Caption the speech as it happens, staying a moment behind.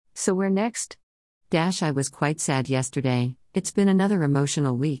So where next? I was quite sad yesterday. It's been another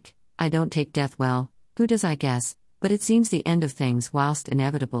emotional week. I don't take death well, who does I guess, but it seems the end of things, whilst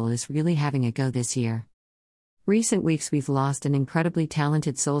inevitable, is really having a go this year. Recent weeks we've lost an incredibly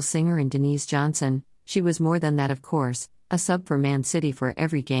talented soul singer in Denise Johnson. She was more than that, of course, a sub for Man City for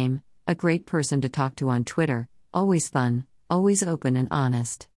every game, a great person to talk to on Twitter, always fun, always open and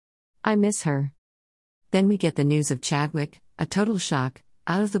honest. I miss her. Then we get the news of Chadwick, a total shock,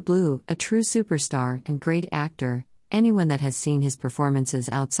 out of the blue, a true superstar and great actor. Anyone that has seen his performances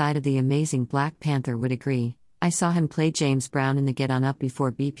outside of the amazing Black Panther would agree. I saw him play James Brown in the Get On Up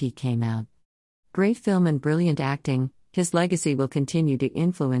before BP came out. Great film and brilliant acting, his legacy will continue to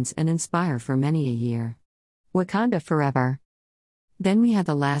influence and inspire for many a year. Wakanda forever. Then we had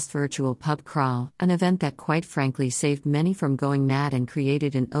the last virtual pub crawl, an event that quite frankly saved many from going mad and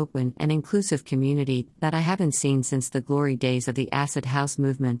created an open and inclusive community that I haven't seen since the glory days of the Acid House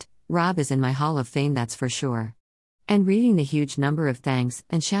movement. Rob is in my Hall of Fame, that's for sure. And reading the huge number of thanks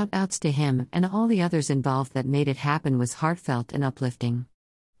and shout-outs to him and all the others involved that made it happen was heartfelt and uplifting.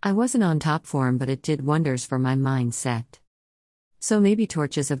 I wasn't on top form, but it did wonders for my mindset. So maybe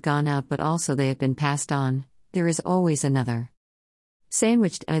torches have gone out, but also they have been passed on. There is always another.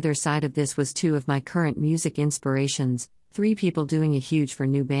 Sandwiched either side of this was two of my current music inspirations, three people doing a huge for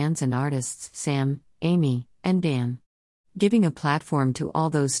new bands and artists: Sam, Amy, and Dan. Giving a platform to all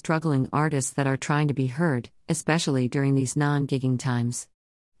those struggling artists that are trying to be heard, especially during these non-gigging times.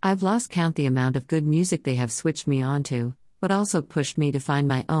 I've lost count the amount of good music they have switched me onto, but also pushed me to find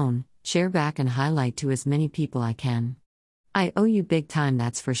my own, share back and highlight to as many people I can. I owe you big time,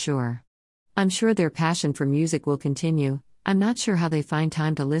 that's for sure. I'm sure their passion for music will continue. I'm not sure how they find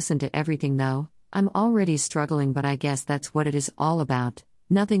time to listen to everything though. I'm already struggling, but I guess that's what it is all about.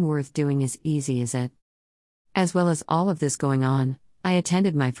 Nothing worth doing is easy, is it? As well as all of this going on, I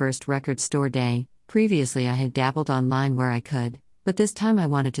attended my first record store day. Previously I had dabbled online where I could, but this time I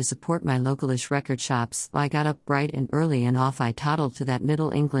wanted to support my localish record shops, so I got up bright and early and off I toddled to that Middle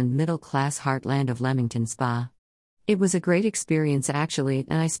England middle-class heartland of Leamington Spa. It was a great experience actually,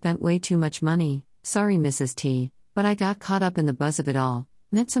 and I spent way too much money, sorry Mrs. T, but I got caught up in the buzz of it all,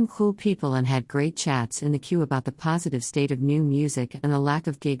 met some cool people and had great chats in the queue about the positive state of new music and the lack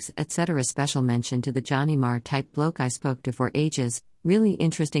of gigs, etc. Special mention to the Johnny Marr type bloke I spoke to for ages, really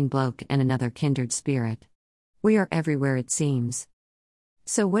interesting bloke and another kindred spirit. We are everywhere it seems.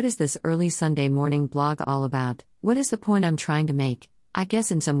 So what is this early Sunday morning blog all about? What is the point I'm trying to make? I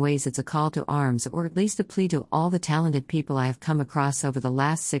guess in some ways it's a call to arms, or at least a plea to all the talented people I have come across over the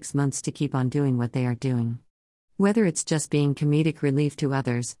last 6 months to keep on doing what they are doing. Whether it's just being comedic relief to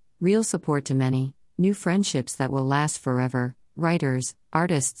others, real support to many, new friendships that will last forever, writers,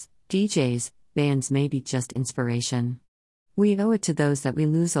 artists, DJs, bands, maybe just inspiration. We owe it to those that we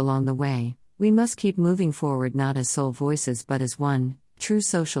lose along the way. We must keep moving forward, not as sole voices but as one. True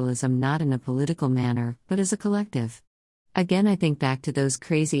socialism, not in a political manner, but as a collective. Again, I think back to those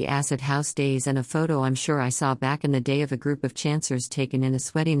crazy acid house days and a photo I'm sure I saw back in the day of a group of chancers taken in a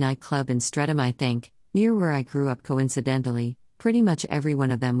sweaty nightclub in Streatham, I think, near where I grew up. Coincidentally, pretty much every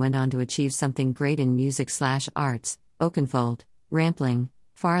one of them went on to achieve something great in music/arts. Oakenfold, Rampling,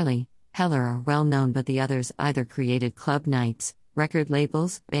 Farley, Heller are well known, but the others either created club nights, record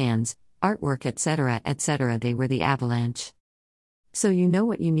labels, bands, artwork, etc., etc. They were the avalanche. So you know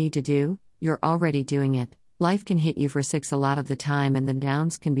what you need to do, you're already doing it. Life can hit you for six a lot of the time and the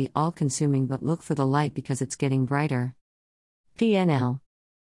downs can be all-consuming, but look for the light because it's getting brighter. PNL.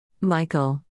 Michael.